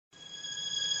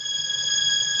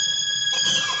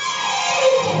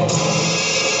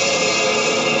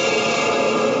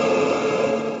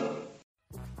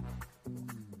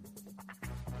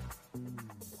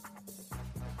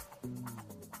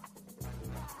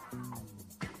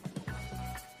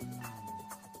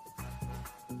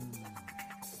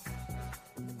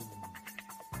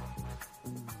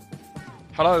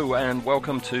Hello and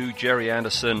welcome to Gerry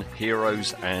Anderson,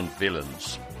 Heroes and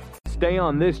Villains. Stay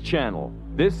on this channel.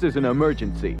 This is an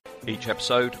emergency. Each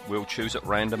episode, we'll choose at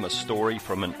random a story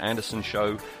from an Anderson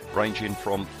show ranging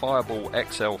from Fireball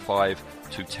XL5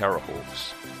 to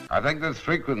Terrorhawks. I think this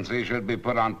frequency should be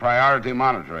put on priority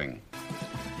monitoring.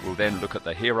 We'll then look at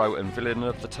the hero and villain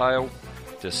of the tale,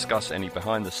 discuss any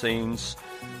behind the scenes,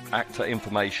 actor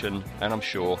information, and I'm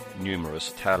sure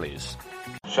numerous tallies.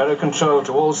 Shadow control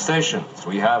to all stations.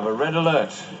 We have a red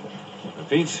alert.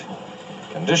 Repeat,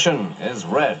 condition is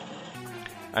red.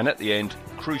 And at the end,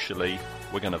 crucially,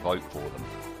 we're going to vote for them.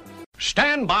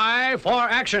 Stand by for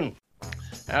action.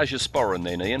 How's your sporran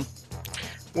then, Ian?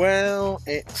 Well,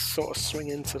 it's sort of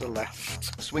swinging to the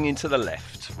left. Swinging to the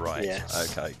left, right.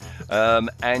 Yes. Okay.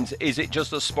 And is it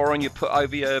just a sporran you put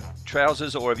over your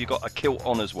trousers, or have you got a kilt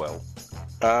on as well?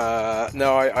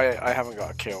 No, I haven't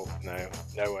got a kilt.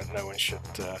 No one should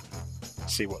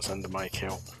see what's under my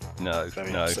kilt. No,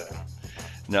 Very no. upsetting.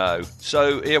 No.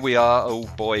 So here we are. Oh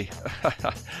boy.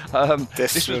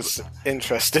 This was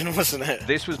interesting, wasn't it?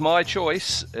 This was my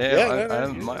choice.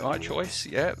 My choice.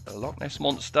 Yeah, a Loch Ness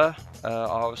monster.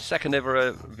 Our second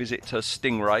ever visit to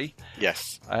Stingray.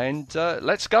 Yes. And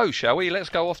let's go, shall we? Let's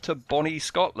go off to bonnie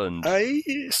Scotland.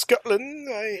 Scotland.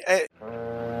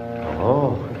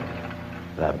 Oh,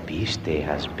 the beastie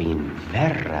has been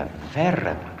very,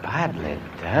 very badly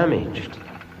damaged.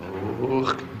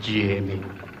 Oh, Jamie,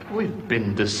 we've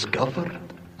been discovered.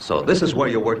 So this is where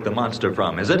you worked the monster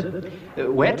from, is it?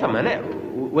 Wait a minute.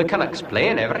 We can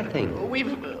explain everything.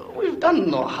 We've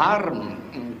done no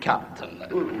harm,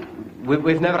 Captain.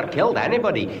 We've never killed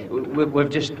anybody. We've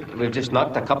just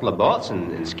knocked a couple of boats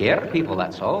and scared people,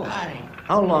 that's all. Aye.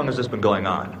 How long has this been going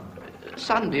on?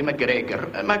 Sandy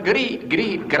McGregor, my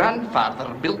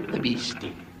great-great-grandfather built the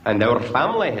beastie. And our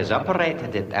family has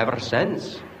operated it ever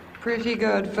since. Pretty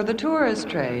good for the tourist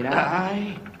trade, huh?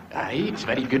 Aye, it's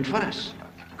very good for us.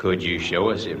 Could you show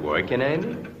us it working,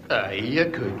 Andy? Aye, you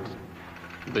could.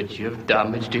 But you've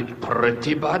damaged it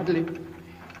pretty badly.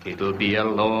 It'll be a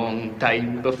long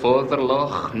time before the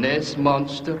Loch Ness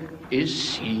monster is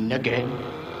seen again.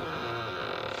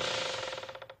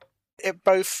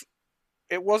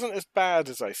 It wasn't as bad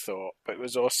as I thought, but it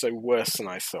was also worse than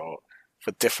I thought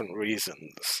for different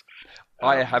reasons.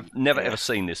 I have never ever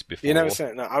seen this before. You never seen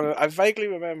it? No, I vaguely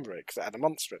remember it because it had a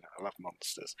monster in it. I love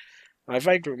monsters. And I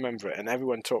vaguely remember it, and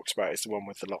everyone talks about it's the one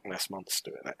with the Loch Ness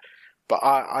monster in it. But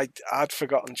I'd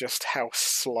forgotten just how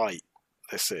slight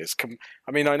this is.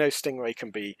 I mean, I know Stingray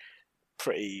can be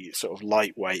pretty sort of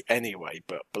lightweight anyway,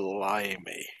 but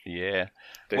blimey. Yeah.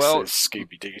 This is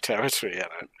Scooby-Doo territory, isn't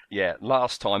it? Yeah,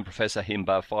 last time, Professor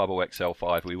Himba, Fireball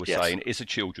XL5, we were Yes. saying it's a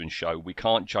children's show. We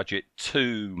can't judge it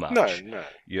too much. No.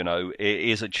 You know, it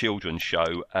is a children's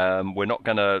show. We're not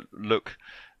going to look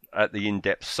at the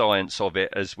in-depth science of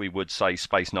it as we would say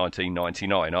Space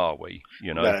 1999, are we?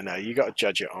 You know? No, you got to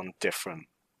judge it on different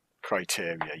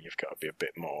criteria. You've got to be a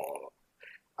bit more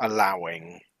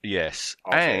allowing. Yes,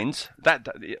 and that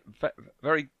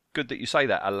very good that you say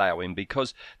that, allowing,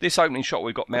 because this opening shot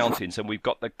we've got mountains and we've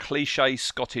got the cliche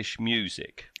Scottish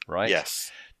music, right? Yes.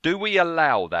 Do we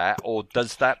allow that, or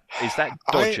is that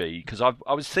dodgy? Because I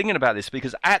was thinking about this,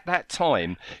 because at that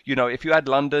time, you know, if you had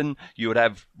London, you would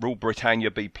have Rule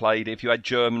Britannia be played. If you had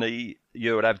Germany,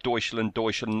 you would have Deutschland,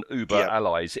 Uber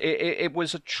allies. It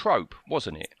was a trope,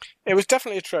 wasn't it? It was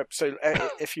definitely a trope. So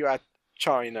if you had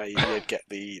China, you'd get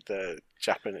the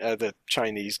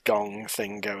Chinese gong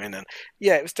thing going, and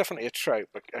it was definitely a trope,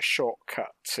 a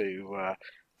shortcut to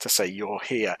say you're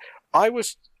here. I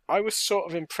was sort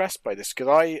of impressed by this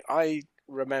because I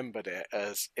remembered it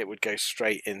as it would go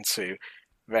straight into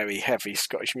very heavy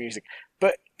Scottish music,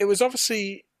 but it was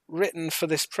obviously written for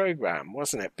this program,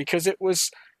 wasn't it? Because it was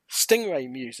Stingray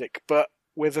music, but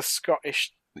with a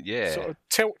Scottish sort of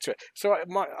tilt to it. So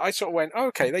I sort of went,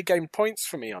 okay, they gained points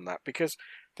for me on that because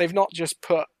they've not just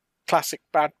put classic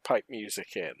bagpipe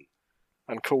music in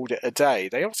and called it a day.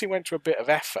 They obviously went to a bit of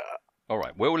effort. All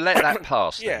right, we'll let that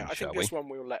pass. Then, I think this one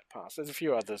we'll let pass. There's a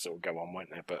few others that will go on,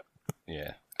 won't there? But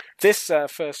this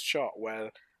first shot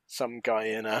where some guy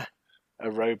in a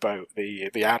rowboat,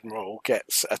 the admiral,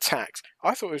 gets attacked,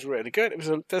 I thought it was really good.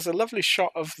 There's a lovely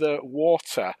shot of the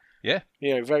water. Yeah.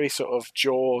 You know, very sort of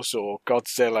Jaws or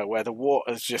Godzilla, where the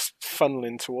water's just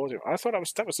funneling towards him. I thought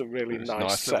that was a really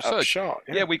nice setup shot.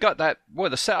 Yeah, we got that. Well,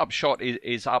 the setup shot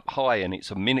is up high and it's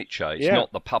a miniature. It's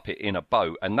not the puppet in a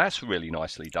boat, and that's really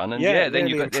nicely done. And then really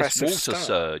you've got this water start.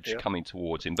 surge coming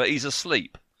towards him, but he's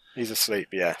asleep. He's asleep,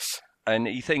 yes. And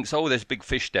he thinks, oh, there's a big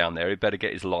fish down there. He better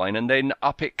get his line, and then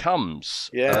up it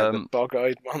comes. Yeah, the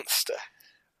bog-eyed monster.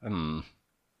 Hmm.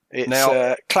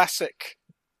 It's classic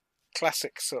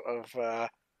classic sort of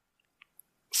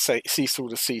Cecil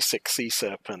the Sea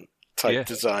Serpent type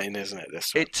design, isn't it?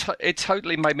 This one. It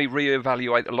totally made me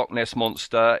reevaluate the Loch Ness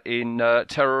monster in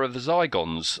Terror of the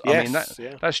Zygons. Yes, I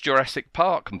mean that's Jurassic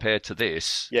Park compared to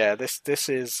this. Yeah, this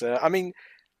is. I mean,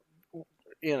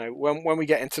 you know, when we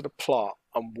get into the plot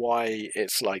and why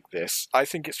it's like this, I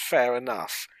think it's fair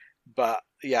enough. But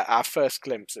yeah, our first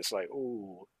glimpse, it's like,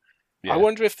 ooh. Yeah. I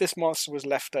wonder if this monster was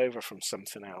left over from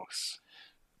something else.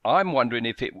 I'm wondering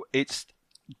if it's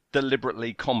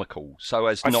deliberately comical so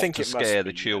as not to scare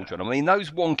the children. Yeah. I mean, those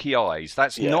wonky eyes,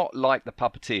 that's not like the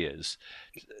puppeteers.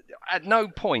 At no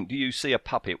point do you see a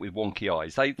puppet with wonky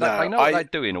eyes. They know what they're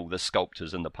doing, all the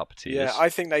sculptors and the puppeteers. Yeah, I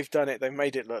think they've done it. They've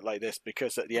made it look like this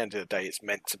because at the end of the day, it's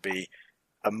meant to be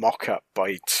a mock-up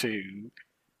by two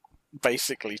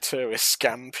basically tourist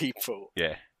scam people.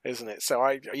 Yeah. Isn't it? So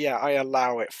I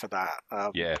allow it for that.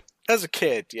 As a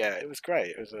kid, it was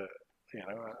great. It was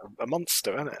a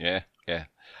monster, isn't it? Yeah.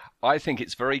 I think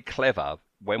it's very clever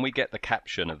when we get the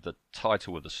caption of the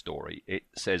title of the story. It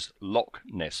says Loch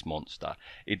Ness Monster.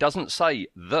 It doesn't say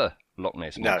the Loch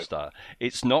Ness Monster.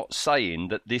 It's not saying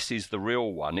that this is the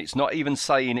real one. It's not even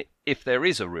saying if there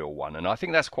is a real one. And I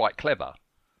think that's quite clever.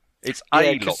 It's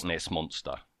a Loch Ness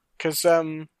Monster. Because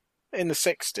in the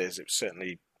 60s, it was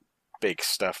certainly big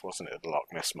stuff, wasn't it? The Loch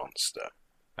Ness Monster.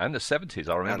 And the 70s.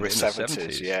 I remember it in the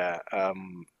 70s. Yeah.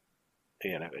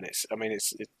 You know, and it's. I mean,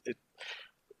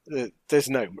 there's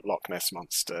no Loch Ness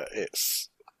Monster. It's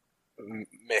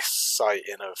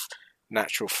misciting of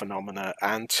natural phenomena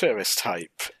and tourist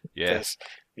hype. Yeah. There's,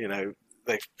 you know,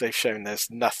 they've shown there's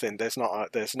nothing. There's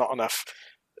not enough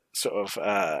sort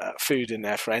of food in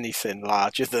there for anything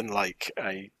larger than like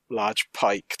a large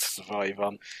pike to survive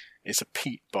on. It's a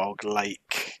peat bog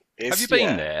lake. Have you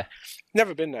been there?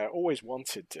 Never been there. Always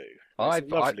wanted to. I've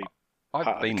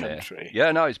been there.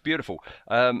 Yeah, no, it's beautiful.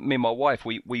 Me and my wife,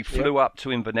 we flew up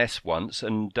to Inverness once,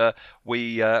 and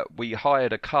we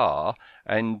hired a car,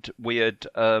 and we had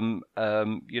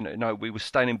we were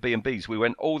staying in B&Bs. We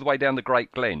went all the way down the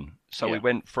Great Glen, so we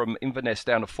went from Inverness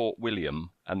down to Fort William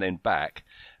and then back,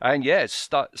 and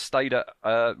stayed at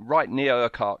right near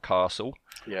Urquhart Castle.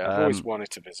 Yeah, I've always wanted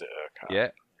to visit Urquhart. Yeah.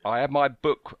 I have my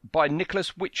book by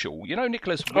Nicholas Witchell. You know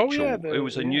Nicholas Witchell, who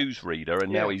was a newsreader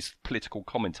and now he's political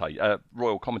commentator,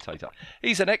 royal commentator.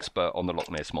 He's an expert on the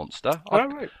Loch Ness Monster.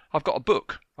 I've got a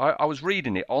book. I was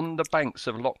reading it on the banks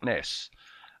of Loch Ness.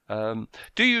 Do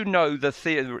you know the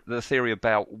theory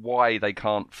about why they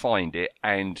can't find it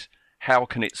and how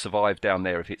can it survive down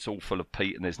there if it's all full of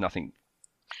peat and there's nothing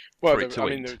for it to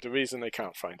eat? The reason they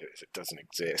can't find it is it doesn't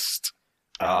exist.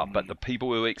 But the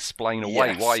people who explain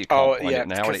away why you can't find it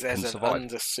now and it can survive. There's an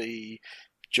undersea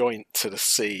joint to the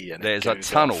sea. And there's a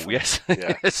tunnel, yes.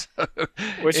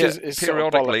 Which is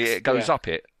periodically sort of it goes up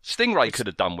it. Stingray could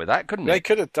have done with that, couldn't it? They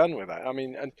could have done with that. I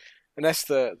mean, and unless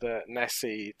the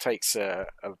Nessie takes a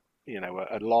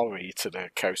lorry to the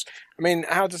coast. I mean,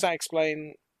 how does that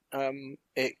explain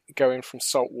it going from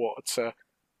salt water to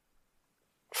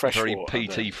fresh very water? Very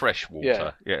peaty fresh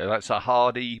water. Yeah, that's a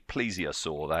hardy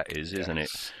plesiosaur, that is, isn't it?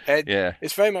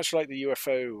 It's very much like the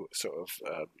UFO sort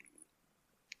of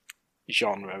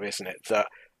genre, isn't it? That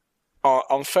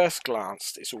on first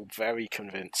glance, it's all very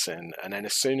convincing, and then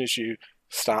as soon as you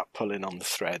start pulling on the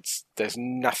threads, there's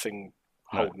nothing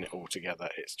holding it all together.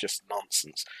 It's just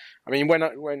nonsense. I mean,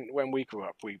 when we grew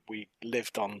up, we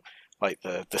lived on like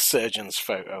the surgeon's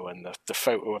photo and the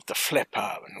photo of the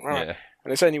flipper,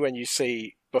 and it's only when you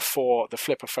see before the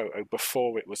flipper photo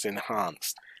before it was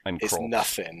enhanced, and it's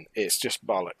nothing. It's just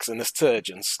bollocks, and the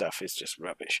surgeon stuff is just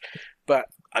rubbish. But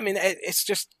I mean, it's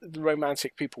just the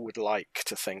romantic people would like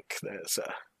to think there's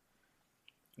a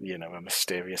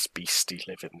mysterious beastie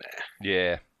living there.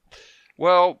 Yeah.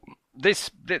 Well,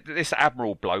 this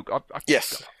Admiral bloke,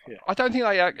 I don't think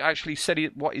they actually said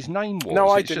what his name was. No,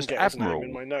 I it's didn't just get Admiral. his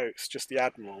name in my notes. Just the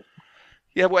Admiral.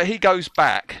 Yeah, well, he goes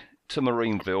back to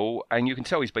Marineville, and you can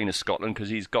tell he's been to Scotland because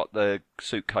he's got the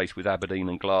suitcase with Aberdeen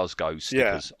and Glasgow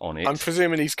stickers on it. I'm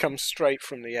presuming he's come straight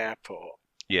from the airport.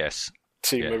 Yes.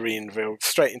 To Marineville,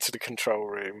 straight into the control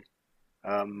room.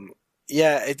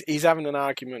 He's having an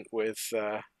argument with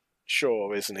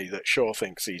Shaw, isn't he? That Shaw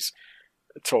thinks he's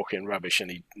talking rubbish, and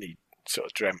he sort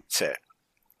of dreamt it.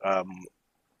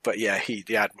 But yeah,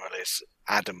 the Admiral is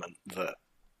adamant that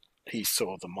he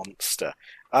saw the monster.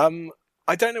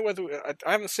 I don't know whether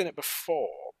I haven't seen it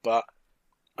before,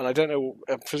 and I don't know.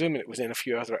 I'm presuming it was in a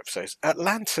few other episodes.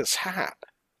 Atlanta's hat.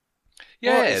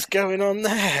 Yeah, what is going on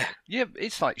there? Yeah,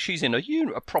 it's like she's in a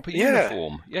proper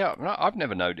uniform. Yeah, I've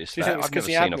never noticed that. I've never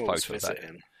seen a photo of that.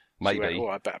 Maybe.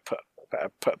 I better put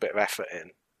a bit of effort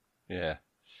in. Yeah.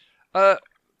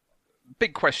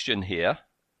 big question here.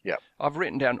 Yeah. I've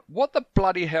written down, what the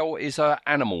bloody hell is her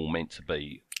animal meant to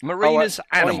be? Marina's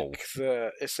animal. Oink,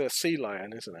 it's a sea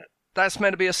lion, isn't it? That's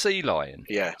meant to be a sea lion.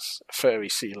 Yes, a furry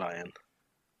sea lion.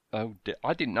 Oh,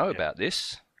 I didn't know about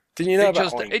this. Didn't you know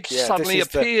about Oink? It suddenly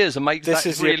appears and makes that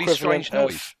really strange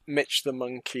noise. Of Mitch the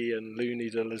monkey and Looney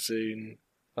the Lazoon.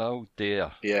 Oh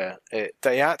dear. Yeah,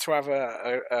 they had to have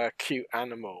a cute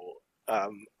animal.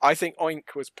 I think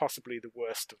Oink was possibly the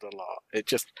worst of the lot.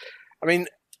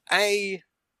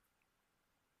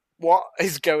 What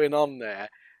is going on there?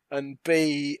 And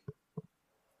B,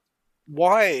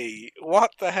 why?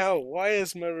 What the hell? Why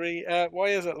is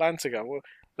Atlanta gone? Well,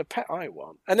 the pet I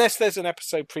want. Unless there's an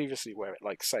episode previously where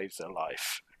it saves their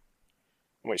life.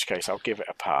 In which case I'll give it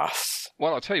a pass.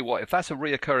 Well, I'll tell you what, if that's a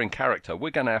reoccurring character,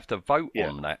 we're going to have to vote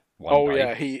on that one day.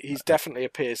 Yeah, he's definitely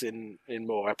appears in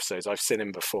more episodes. I've seen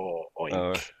him before,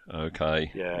 Oink.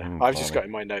 Okay. Yeah, I've just got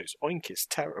in my notes, Oink is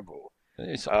terrible.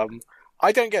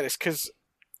 I don't get this, because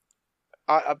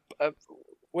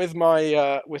with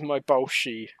my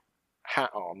Bolshie hat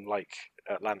on, like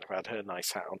Atlanta had her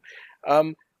nice hat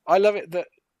on, I love it that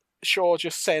Shaw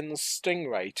just sends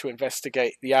Stingray to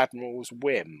investigate the Admiral's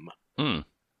whim.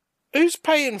 Who's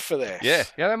paying for this? Yeah,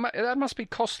 that must be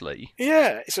costly.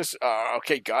 Yeah, it says,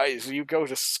 okay, guys, you go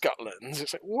to Scotland.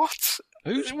 It's like, what?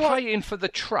 Who's paying for the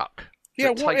truck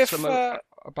that takes them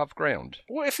above ground?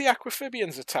 What if the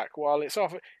Aquamphibians attack while it's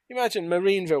off? Imagine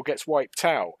Marineville gets wiped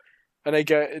out, and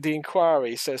the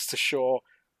inquiry says to Shaw,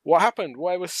 what happened?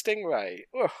 Where was Stingray?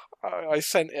 Ugh, I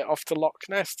sent it off to Loch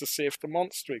Ness to see if the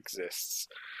monster exists.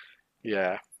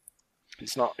 Yeah.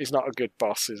 He's not a good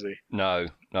boss, is he? No.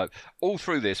 All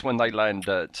through this, when they land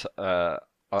at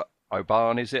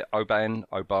Oban, is it? Oban?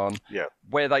 Yeah.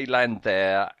 Where they land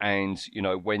there, and,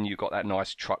 when you've got that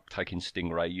nice truck taking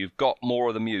Stingray, you've got more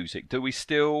of the music. Do we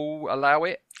still allow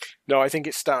it? No, I think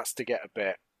it starts to get a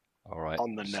bit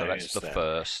on the nose. So that's the there.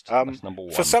 First. That's number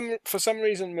one. For some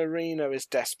reason, Marina is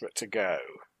desperate to go.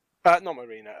 Not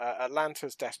Marina.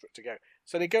 Atlanta's desperate to go.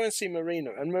 So they go and see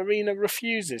Marina, and Marina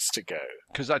refuses to go.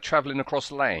 Because they're travelling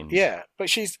across land. Yeah,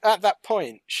 but at that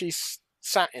point, she's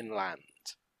sat in land.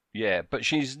 Yeah, but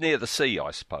she's near the sea, I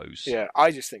suppose. Yeah,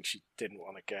 I just think she didn't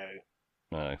want to go.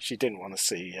 No. She didn't want to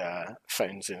see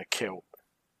Phones in a kilt.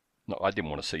 No, I didn't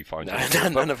want to see Phones.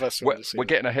 None of us want to see We're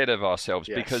getting ahead of ourselves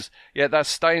because, they're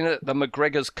staying at the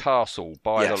McGregor's Castle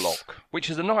by the Loch,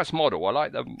 which is a nice model. I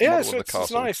like the model of the castle.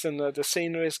 It's nice, and the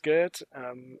scenery is good.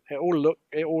 It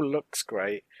all looks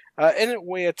great. Isn't it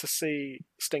weird to see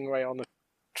Stingray on the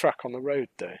truck on the road,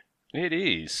 though? It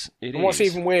is. What's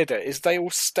even weirder is they all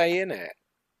stay in it.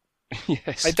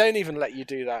 Yes. They don't even let you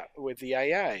do that with the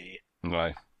AA.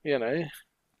 No.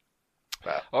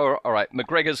 But, all right,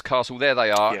 McGregor's Castle, there they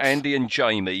are, yes. Andy and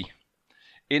Jamie,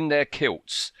 in their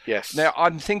kilts. Yes. Now,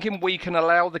 I'm thinking we can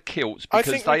allow the kilts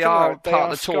because they are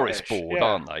part of the tourist board,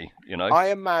 aren't they? I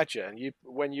imagine,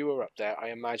 when you were up there,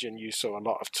 you saw a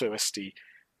lot of touristy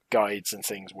guides and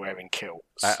things wearing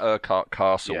kilts. At Urquhart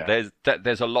Castle,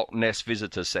 there's a Loch Ness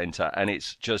visitor centre, and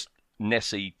it's just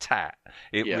Nessie tat.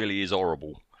 It really is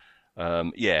horrible.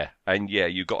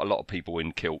 You've got a lot of people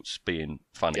in kilts being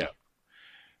funny. Yeah.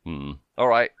 All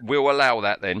right, we'll allow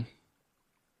that then.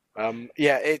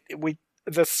 The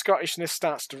Scottishness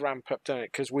starts to ramp up, don't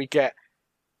it? Because we get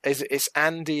it's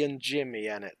Andy and Jimmy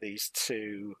in it. These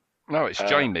two. No, it's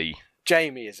Jamie.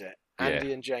 Jamie, is it?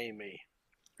 Andy and Jamie.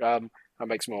 That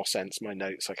makes more sense. My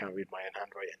notes, I can't read my own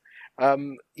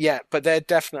handwriting. But they're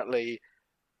definitely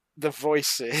the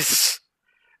voices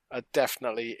are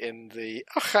definitely in the.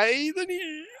 Okay, then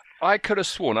you. I could have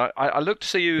sworn, I looked to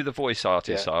see who the voice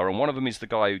artists are, and one of them is the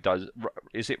guy who does,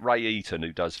 is it Ray Eaton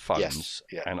who does Phones?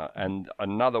 Yes, and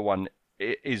another one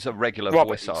is a regular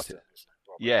voice artist.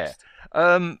 Yeah.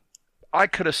 I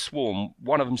could have sworn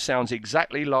one of them sounds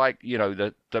exactly like,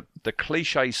 the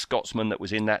cliche Scotsman that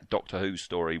was in that Doctor Who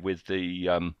story with the,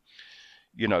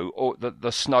 or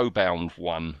the snowbound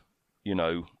one,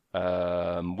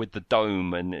 with the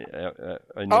dome and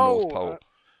the North Pole.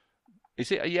 Is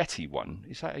it a Yeti one?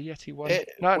 Is that a Yeti one?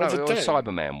 No, it was a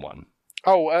Cyberman one.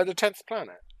 Oh, the 10th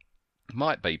Planet.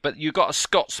 Might be, but you got a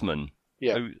Scotsman.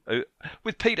 Yeah. Who,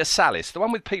 with Peter Sallis, the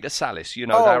one with Peter Sallis.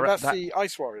 That's the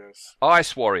Ice Warriors.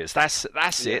 Ice Warriors. That's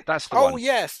it. That's the one. Oh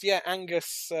yes,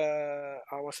 Angus.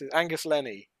 What's his? Angus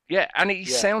Lenny. Yeah, and he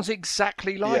sounds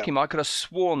exactly like him. I could have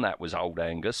sworn that was old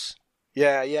Angus.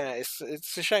 Yeah.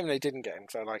 It's a shame they didn't get him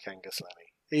because I like Angus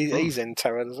Lenny. He's in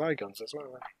Terror of the Zygons as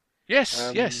well.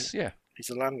 Yes, yeah. He's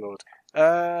a landlord.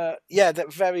 That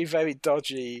very, very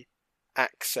dodgy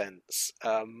accents,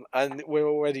 and we're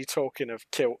already talking of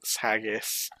kilts,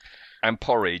 haggis, and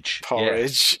porridge.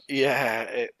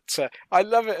 Yeah, I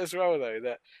love it as well, though.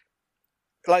 That,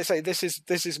 like I say, this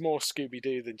is more Scooby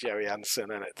Doo than Gerry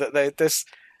Anderson, isn't it?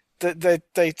 That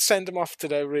they send them off to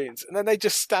their rooms, and then they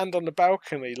just stand on the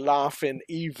balcony laughing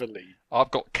evilly.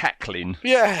 I've got cackling.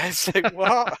 Yeah, it's like,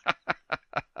 what?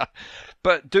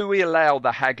 But do we allow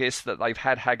the haggis that they've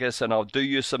had haggis, and I'll do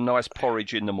you some nice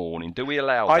porridge in the morning? Do we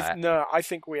allow that? No, I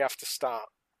think we have to start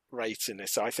rating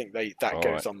this. I think that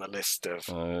goes on the list of.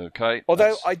 Okay.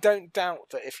 Although I don't doubt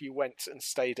that if you went and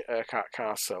stayed at Urquhart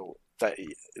Castle, that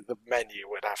the menu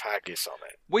would have haggis on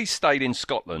it. We stayed in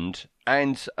Scotland,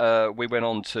 and we went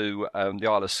on to the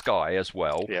Isle of Skye as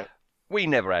well. Yeah. We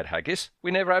never had haggis. We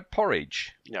never had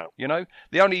porridge. No. You know,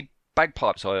 the only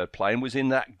bagpipes I heard playing was in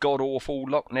that god-awful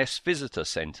Loch Ness visitor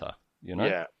centre, you know?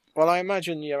 Yeah. Well, I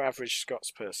imagine your average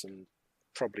Scots person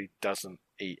probably doesn't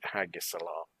eat haggis a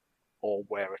lot or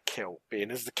wear a kilt, being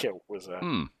as the kilt was a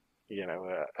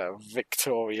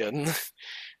Victorian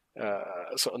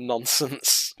sort of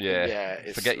nonsense. Yeah.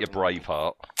 Forget your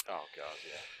Braveheart. Oh, God,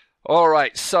 yeah. All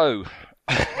right, so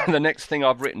the next thing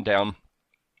I've written down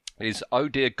is, oh,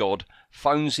 dear God,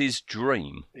 Phones'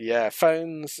 dream. Yeah,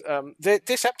 Phones.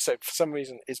 This episode, for some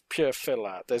reason, is pure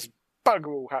filler. There's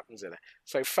bugger all happens in it.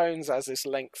 So Phones has this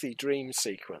lengthy dream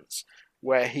sequence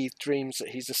where he dreams that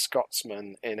he's a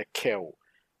Scotsman in a kilt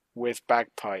with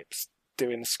bagpipes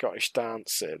doing Scottish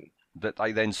dancing. That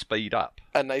they then speed up.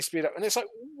 And they speed up. And it's like,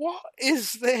 what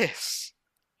is this?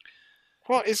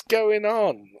 What is going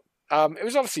on? It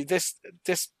was obviously this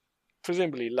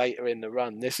presumably later in the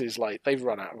run. This is like, they've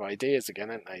run out of ideas again,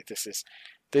 haven't they?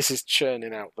 This is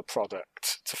churning out the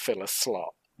product to fill a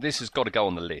slot. This has got to go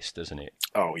on the list, doesn't it?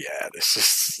 Oh yeah, this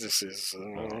is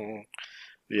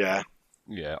yeah.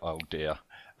 Yeah, oh dear.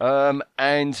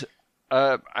 And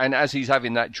as he's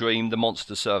having that dream, the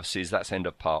monster surfaces. That's end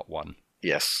of part 1.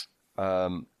 Yes.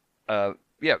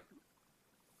 Yeah.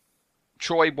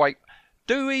 Troy, wait.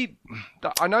 Do we?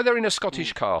 I know they're in a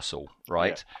Scottish castle,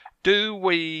 right? Yeah. Do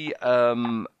we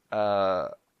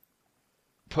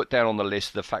put down on the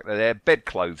list the fact that their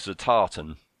bedclothes are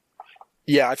tartan?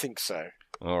 Yeah, I think so.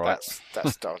 All right.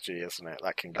 That's dodgy, isn't it?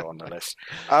 That can go on the list.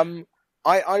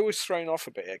 I was thrown off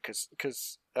a bit here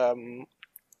because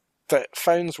that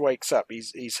Phones wakes up.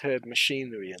 He's heard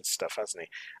machinery and stuff, hasn't he?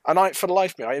 And for the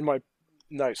life of me, in my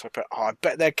notes I put, I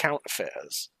bet they're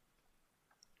counterfeiters.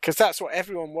 Because that's what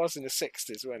everyone was in the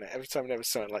 60s, wasn't it? Every time there was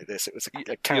something like this, it was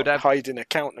hiding a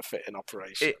counterfeiting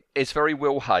operation. It's very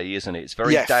Will Hay, isn't it? It's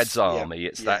very Dad's Army.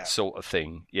 It's that sort of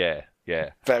thing. Yeah.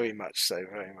 Very much so,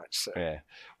 very much so. Yeah.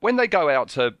 When they go out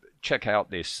to check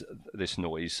out this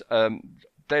noise,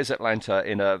 there's Atlanta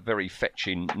in a very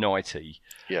fetching nightie.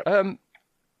 Yeah.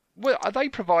 Well, are they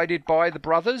provided by the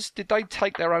brothers? Did they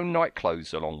take their own night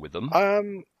clothes along with them?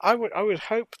 I would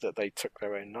hope that they took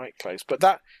their own night clothes, but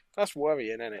that's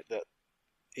worrying, isn't it? That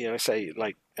say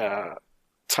like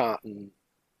tartan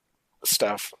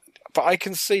stuff. But I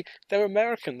can see they're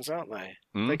Americans, aren't they?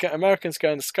 Mm. They get Americans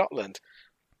going to Scotland.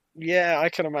 Yeah, I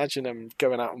can imagine them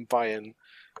going out and buying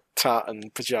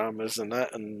tartan pajamas and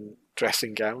that and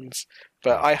dressing gowns.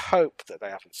 But I hope that they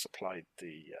haven't supplied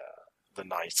the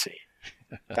nightie.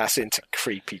 That's into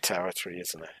creepy territory,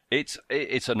 isn't it?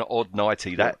 It's an odd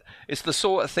nightie. It's the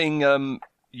sort of thing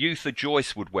Eutha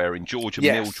Joyce would wear in George and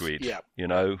Mildred. Yeah.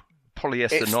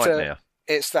 Polyester nightmare.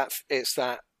 It's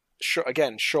that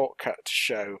shortcut to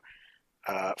show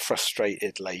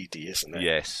frustrated lady, isn't it?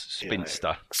 Yes,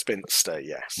 spinster. Spinster,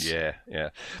 yes. Yeah.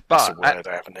 That's a word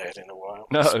I haven't heard in a while.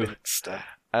 No. Spinster.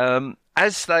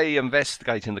 As they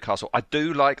investigate in the castle, I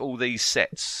do like all these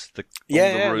sets, the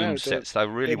room sets. They're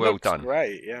really well done.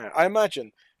 Great, yeah. I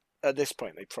imagine at this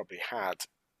point they probably had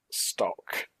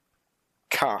stock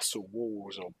castle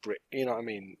walls or brick,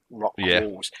 rock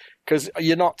walls. Because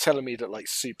you're not telling me that like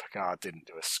Supercar didn't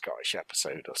do a Scottish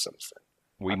episode or something.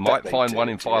 We might find one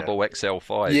in Fireball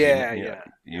XL5. Yeah.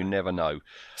 You never know.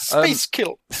 Space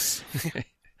kilts.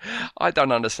 I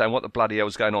don't understand what the bloody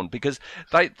hell's going on, because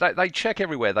they check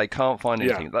everywhere. They can't find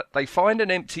anything. Yeah. They find an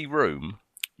empty room.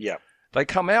 Yeah. They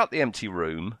come out the empty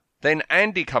room. Then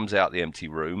Andy comes out the empty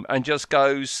room and just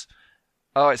goes,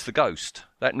 oh, it's the ghost.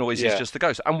 That noise is just the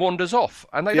ghost, and wanders off.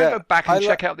 And they don't go back and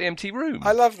check out the empty room.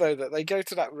 I love, though, that they go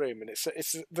to that room and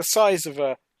it's the size of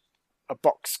a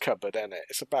box cupboard, isn't it?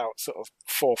 It's about sort of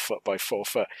 4 foot by 4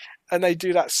 foot. And they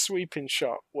do that sweeping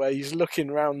shot where he's looking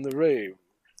around the room.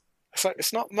 It's like,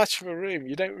 it's not much of a room.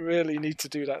 You don't really need to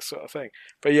do that sort of thing.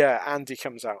 But yeah, Andy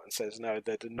comes out and says, no,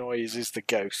 the noise is the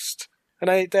ghost.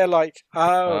 And they're like,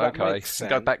 that makes sense.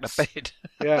 Go back to bed.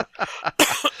 Yeah.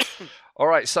 All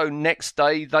right, so next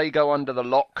day they go under the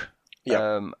loch.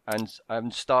 Yeah.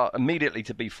 And start immediately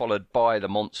to be followed by the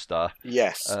monster.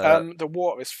 Yes. The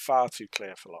water is far too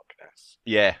clear for Loch Ness.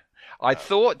 Yeah. I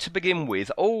thought to begin with,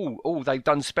 they've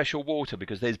done special water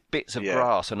because there's bits of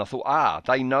grass, and I thought,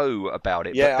 they know about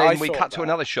it. Yeah, but then I we thought cut to that.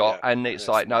 another shot, and it's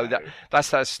like, no, that's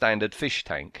their standard fish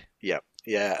tank. Yeah,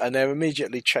 yeah, and they're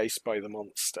immediately chased by the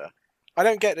monster. I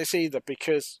don't get this either,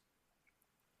 because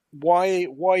why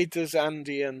does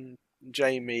Andy and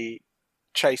Jamie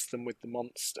chase them with the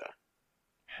monster?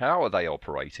 How are they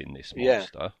operating this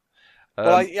monster?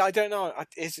 Well, I don't know.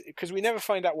 Because we never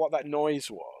find out what that noise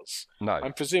was. No.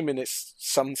 I'm presuming it's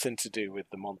something to do with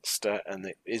the monster,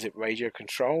 and is it radio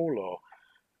control, or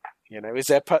is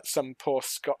there some poor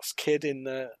Scots kid in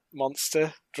the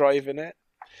monster driving it?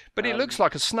 But it looks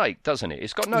like a snake, doesn't it?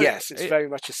 It's got no. Yes, it's very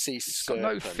much a sea serpent. It's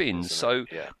got no fins, so.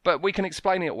 Yeah. But we can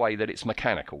explain it away that it's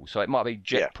mechanical, so it might be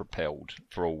jet propelled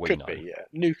for all we know. Could be, yeah.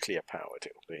 Nuclear powered,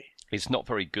 it'll be. It's not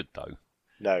very good though.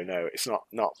 No, it's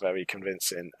not very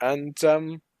convincing. And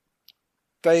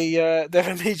their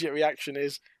immediate reaction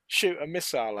is shoot a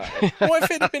missile at it. What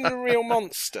if it had been a real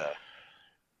monster?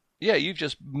 Yeah, you've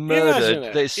just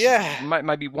murdered this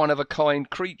maybe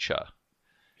one-of-a-kind creature.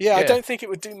 Yeah, I don't think it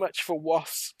would do much for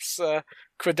Wasp's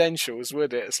credentials,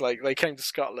 would it? It's like they came to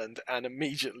Scotland and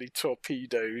immediately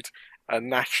torpedoed a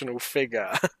national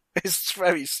figure. It's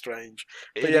very strange.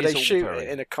 But they shoot it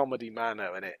in a comedy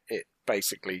manner, and it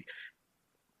basically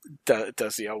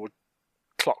does the old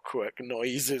clockwork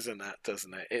noises and that,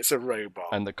 doesn't it? It's a robot.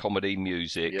 And the comedy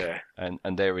music. Yeah. And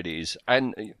there it is.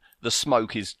 And the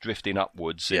smoke is drifting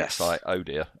upwards. Yes. It's like, oh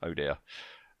dear.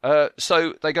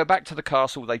 So they go back to the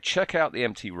castle. They check out the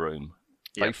empty room.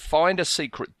 Yep. They find a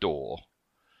secret door.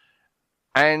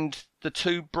 And the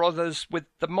two brothers with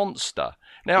the monster.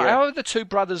 Now, how have the two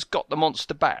brothers got the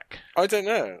monster back? I don't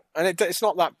know. And it's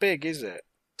not that big, is it?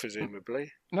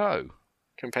 Presumably. No.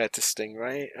 Compared to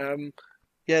Stingray.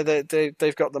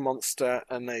 They've got the monster,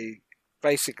 and they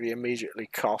basically immediately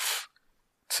cough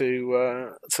we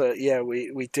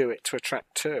do it to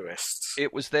attract tourists.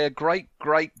 It was their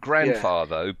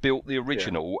great-great-grandfather who built the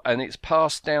original, and it's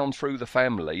passed down through the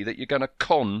family that you're going to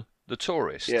con the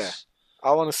tourists. Yeah,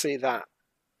 I want to see that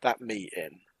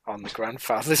meeting on the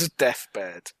grandfather's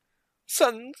deathbed.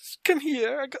 Sons, come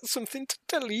here, I got something to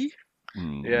tell you.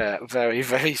 Yeah, very,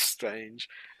 very strange.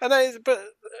 But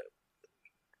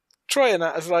Troy and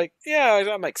that is like, yeah,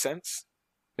 that makes sense.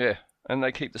 Yeah, and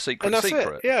they keep the secret.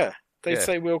 It. Yeah, they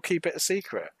say we'll keep it a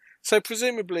secret. So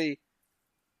presumably,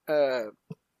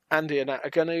 Andy and that are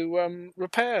going to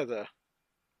repair the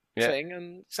thing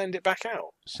and send it back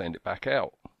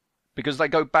out. Because they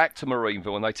go back to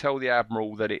Marineville and they tell the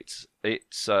Admiral that they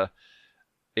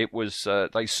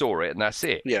saw it and that's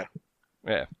it. Yeah.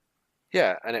 Yeah.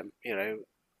 Yeah, and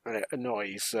it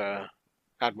annoys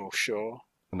Admiral Shaw.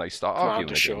 And they start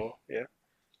arguing Shaw,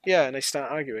 yeah, and they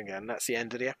start arguing again. That's the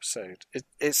end of the episode.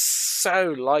 It's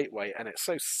so lightweight and it's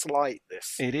so slight.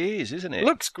 It is, isn't it? It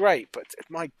looks great, but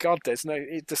my God, there's no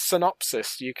the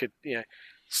synopsis. You could,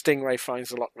 Stingray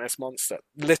finds the Loch Ness monster.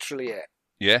 Literally it.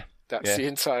 Yeah. That's the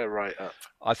entire write-up.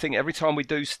 I think every time we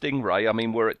do Stingray, I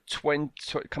mean, we're at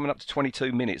coming up to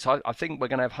 22 minutes. I think we're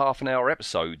going to have half an hour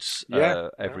episodes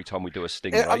every time we do a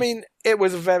Stingray. It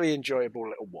was a very enjoyable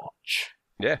little watch.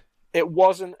 Yeah. It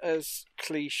wasn't as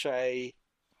cliche,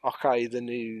 the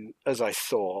new as I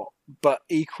thought, but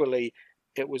equally,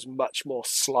 it was much more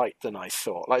slight than I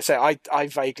thought. Like I say, I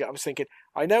was thinking,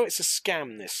 I know it's a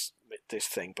scam, this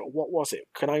thing, but what was it?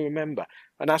 Can I remember?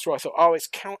 And that's where I thought, it's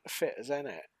counterfeiters, isn't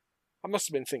it? I must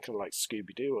have been thinking like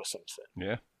Scooby-Doo or something.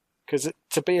 Yeah. Because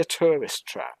to be a tourist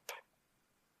trap,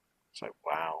 it's like,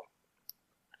 wow.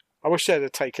 I wish they'd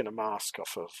have taken a mask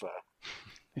off of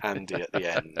Andy at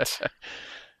the end.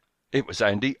 It was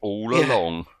Andy all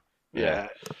along. Yeah.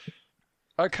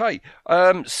 Okay.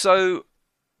 So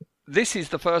this is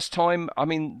the first time,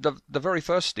 the very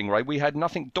first Stingray, we had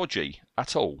nothing dodgy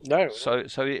at all. No. So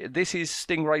this is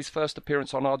Stingray's first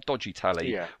appearance on our dodgy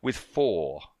tally with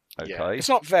 4. Okay. Yeah. It's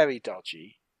not very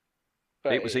dodgy.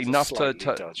 But it was enough to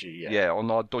dodgy, on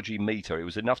our dodgy meter. It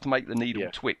was enough to make the needle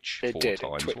twitch 4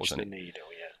 times, wasn't it? The needle,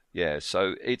 Yeah,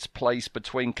 so it's placed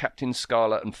between Captain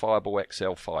Scarlet and Fireball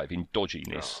XL5 in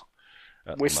dodginess.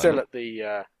 We're still at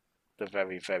the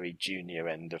very, very junior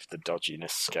end of the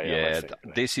dodginess scale. Yeah, I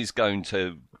think, this is going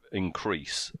to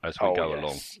increase as we go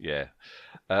along. Yeah.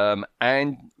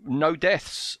 And no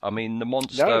deaths. The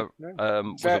monster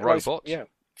was a robot. Yeah,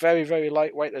 very, very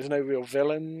lightweight. There's no real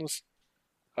villains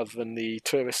other than the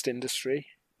tourist industry.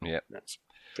 Yeah. That's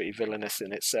pretty villainous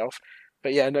in itself.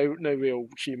 But yeah, no real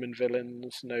human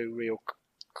villains, no real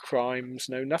crimes,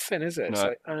 no nothing, is it?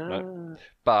 No, no.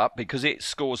 But because it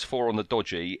scores 4 on the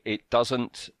dodgy, it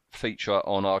doesn't feature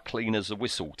on our clean as a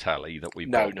whistle tally that we've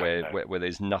got, where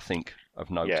there's nothing of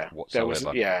note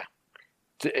whatsoever.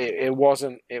 It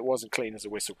wasn't clean as a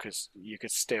whistle because you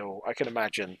could still. I can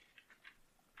imagine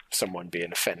someone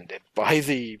being offended by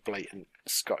the blatant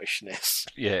Scottishness.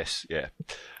 Yes, yeah.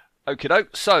 Okie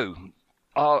doke. So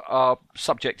our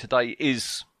subject today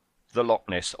is the Loch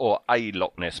Ness, or a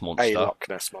Loch Ness monster. A Loch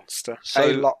Ness monster. So,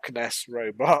 a Loch Ness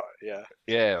robot, yeah.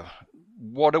 Yeah.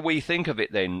 What do we think of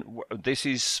it then? This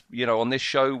is, on this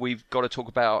show we've got to talk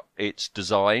about its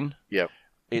design,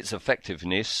 its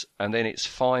effectiveness, and then its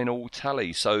final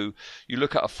tally. So you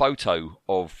look at a photo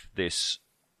of this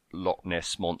Loch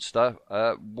Ness monster,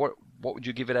 what would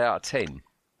you give it out of 10?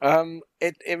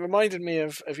 It reminded me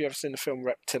of, have you ever seen the film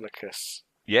Reptilicus?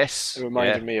 Yes. It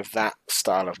reminded me of that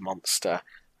style of monster.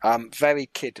 Very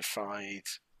kidified.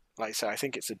 Like I say, I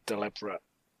think it's a deliberate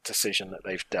decision that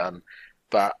they've done,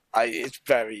 but it's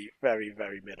very, very,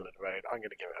 very middle of the road. I'm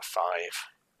going to give it a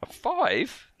 5. A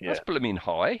 5? Yeah. That's blooming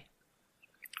high.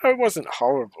 Oh, it wasn't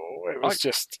horrible. It was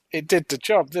just, it did the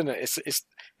job, didn't it? It's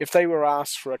if they were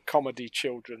asked for a comedy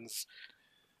children's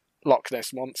Loch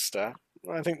Ness monster,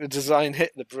 I think the design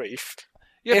hit the brief.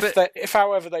 Yeah, if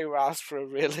however they were asked for a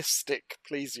realistic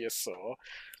plesiosaur,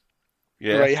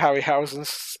 Ray Harryhausen's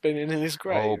spinning in his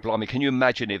grave. Oh, blimey! Can you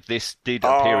imagine if this did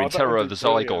appear in Terror of the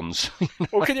Zygons?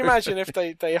 Well, can you imagine if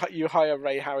you hire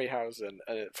Ray Harryhausen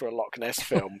for a Loch Ness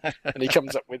film and he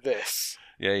comes up with this?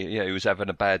 Yeah, he was having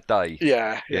a bad day.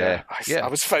 Yeah. I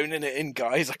was phoning it in,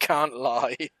 guys. I can't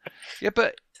lie. Yeah,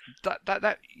 but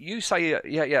that you say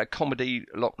a comedy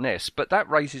Loch Ness, but that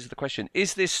raises the question: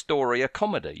 is this story a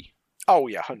comedy? Oh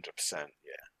yeah, 100%. Yeah.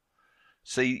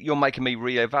 See, you're making me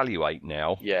reevaluate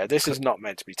now. Yeah, this is not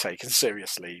meant to be taken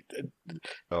seriously.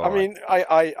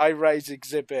 I raise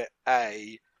Exhibit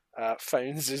A,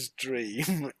 phones his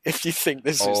dream, if you think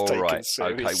this is taken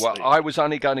seriously. Okay, well, I was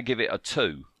only going to give it a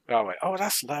 2. Oh, wait. Oh,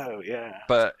 that's low, yeah.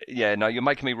 But, no, you're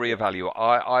making me reevaluate.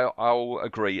 I'll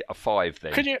agree a 5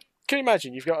 then. Can you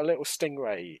imagine you've got a little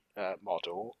Stingray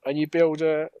model and you build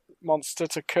a monster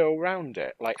to curl round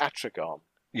it, like Atragon?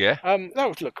 Yeah. That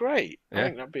would look great. Yeah. I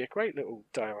think that'd be a great little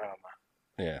diorama.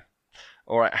 Yeah.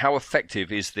 All right. How effective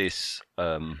is this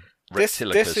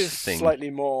Reptilicus this is thing? Slightly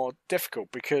more difficult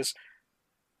because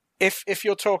if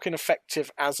you're talking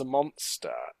effective as a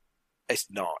monster, it's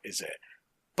not, is it?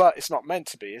 But it's not meant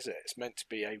to be, is it? It's meant to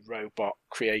be a robot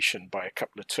creation by a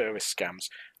couple of tourist scams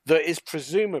that is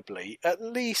presumably at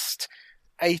least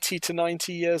 80 to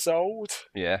 90 years old.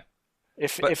 Yeah.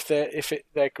 If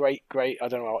they're great, I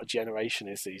don't know what a generation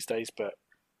is these days, but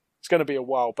it's going to be a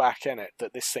while back, isn't it,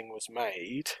 that this thing was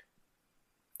made.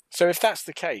 So if that's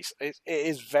the case, it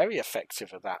is very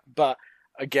effective at that. But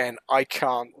again, I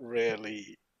can't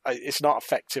really. It's not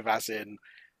effective as in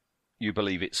you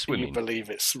believe it's swimming. You believe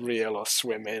it's real or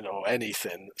swimming or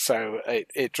anything. So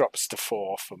it drops to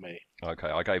 4 for me. Okay,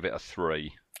 I gave it a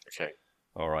 3. Okay.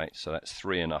 All right, so that's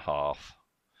 3.5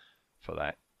 for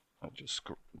that. I'll just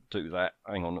do that.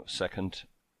 Hang on a second.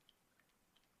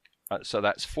 So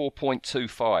that's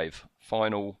 4.25.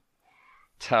 Final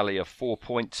tally of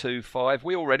 4.25.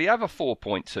 We already have a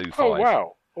 4.25. Oh,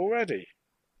 wow. Already?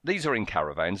 These are in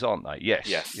caravans, aren't they? Yes.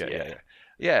 Yes.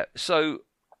 Yeah. So,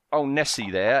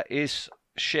 Nessie there is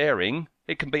sharing.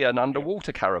 It can be an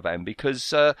underwater caravan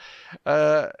because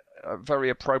very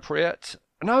appropriate.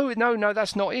 No,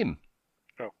 that's not him.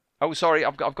 Oh, sorry,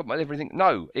 I've got everything.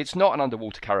 No, it's not an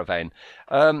underwater caravan.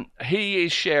 He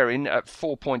is sharing at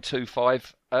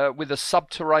 4.25 with a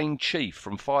subterranean chief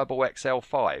from Fireball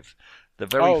XL5, the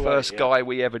very first guy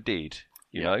we ever did.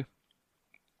 You know.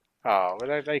 Oh,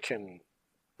 well, they can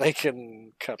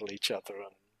cuddle each other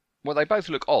and. Well, they both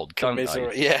look odd, don't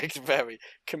they? Yeah, very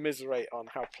commiserate on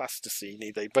how plasticine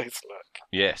they both look.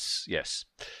 Yes.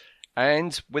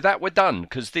 And with that, we're done,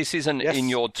 because this isn't in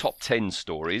your top 10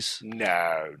 stories.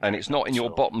 No. And it's not in your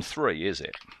bottom 3, is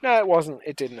it? No, it wasn't.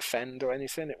 It didn't offend or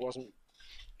anything. It wasn't.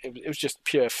 It was just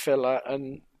pure filler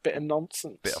and bit of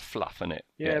nonsense. Bit of fluff, innit?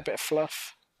 Yeah, a bit of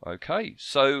fluff. Okay,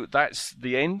 so that's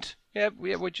the end. Yeah,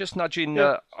 we're just nudging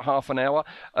half an hour.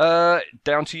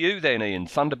 Down to you then, Ian.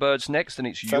 Thunderbirds next, and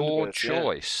it's your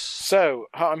choice. Yeah. So,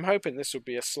 I'm hoping this will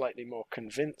be a slightly more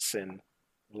convincing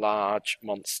large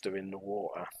monster in the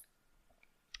water.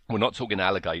 We're not talking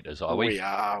alligators, are we? We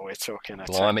are. We're talking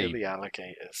Attack of the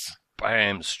Alligators.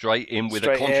 Bam, straight in with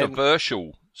a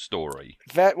controversial story.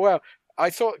 Well,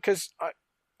 I thought, because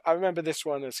I remember this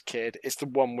one as a kid. It's the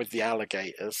one with the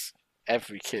alligators.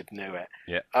 Every kid knew it.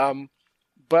 Yeah.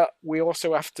 But we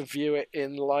also have to view it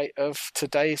in light of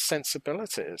today's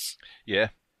sensibilities. Yeah.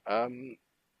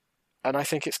 and I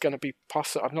think it's going to be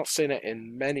possible. I've not seen it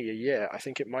in many a year. I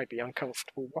think it might be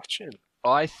uncomfortable watching.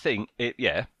 I think it.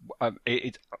 Yeah, I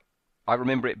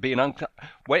remember it being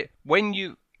when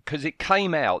you. Because it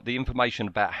came out, the information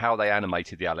about how they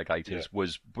animated the alligators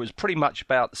was pretty much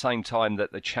about the same time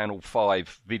that the Channel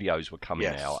 5 videos were coming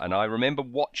out. And I remember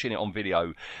watching it on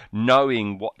video,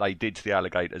 knowing what they did to the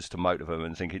alligators to motivate them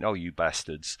and thinking, oh, you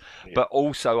bastards. Yeah. But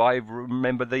also I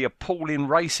remember the appalling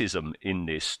racism in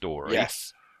this story.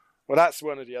 Yes. Well, that's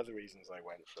one of the other reasons I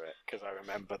went for it, because I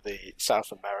remember the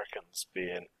South Americans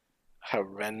being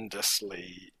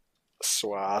horrendously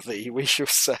swarthy, we shall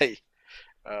say.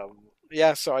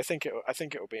 Yeah, so I think it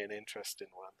will be an interesting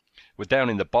one. We're down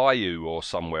in the bayou or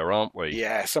somewhere, aren't we?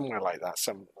 Yeah, somewhere like that,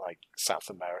 some like South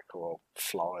America or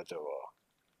Florida or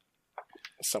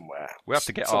somewhere. We have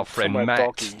to get our friend Matt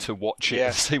boggy to watch it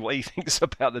and see what he thinks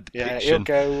about the depiction. Yeah, he'll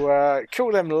go,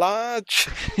 call them large.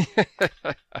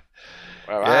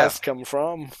 Where ours come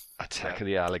from. Attack of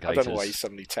the Alligators. I don't know why he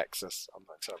suddenly texts us. I'm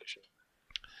not entirely sure.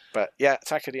 But yeah,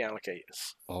 Attack of the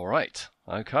Alligators. All right.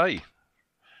 Okay.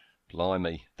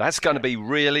 Blimey. That's going to be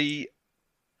really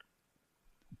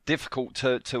difficult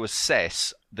to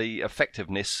assess the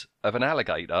effectiveness of an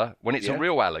alligator when it's a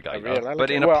real alligator. But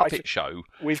in a puppet show...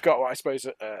 We've got, I suppose,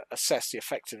 assess the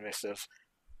effectiveness of,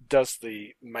 does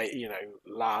the,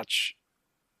 large,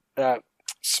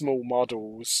 small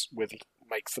models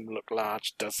make them look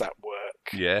large, does that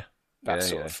work? Yeah. That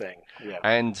sort of thing. Yeah.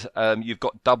 And you've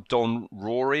got dubbed on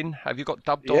roaring. Have you got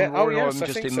dubbed on roaring? Yes, I'm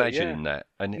just imagining that.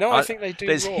 And no, I think they do.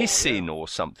 There's roar, hissing or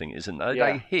something, isn't there?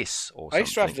 They hiss or something. I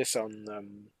used to have this on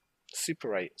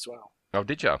Super 8 as well. Oh,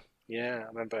 did you? Yeah, I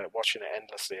remember watching it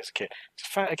endlessly as a kid.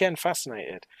 Again,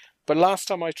 fascinated. But last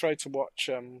time I tried to watch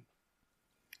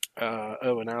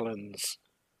Owen Allen's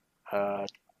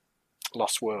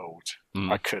Lost World,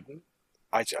 I couldn't.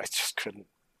 I just couldn't.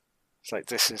 It's like,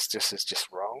 this is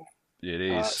just wrong. It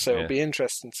is. So it'll be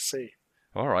interesting to see.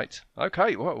 All right.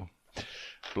 Okay. Well,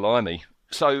 blimey.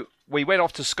 So we went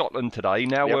off to Scotland today.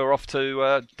 Now we're off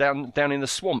to down in the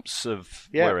swamps of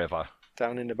wherever.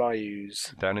 Down in the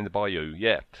bayous. Down in the bayou.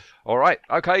 Yeah. All right.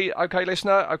 Okay. Okay,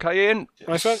 listener. Okay, Ian.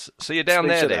 Nice one. See you down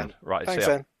there then. Right. Thanks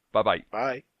see ya. then. Bye-bye.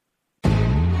 Bye.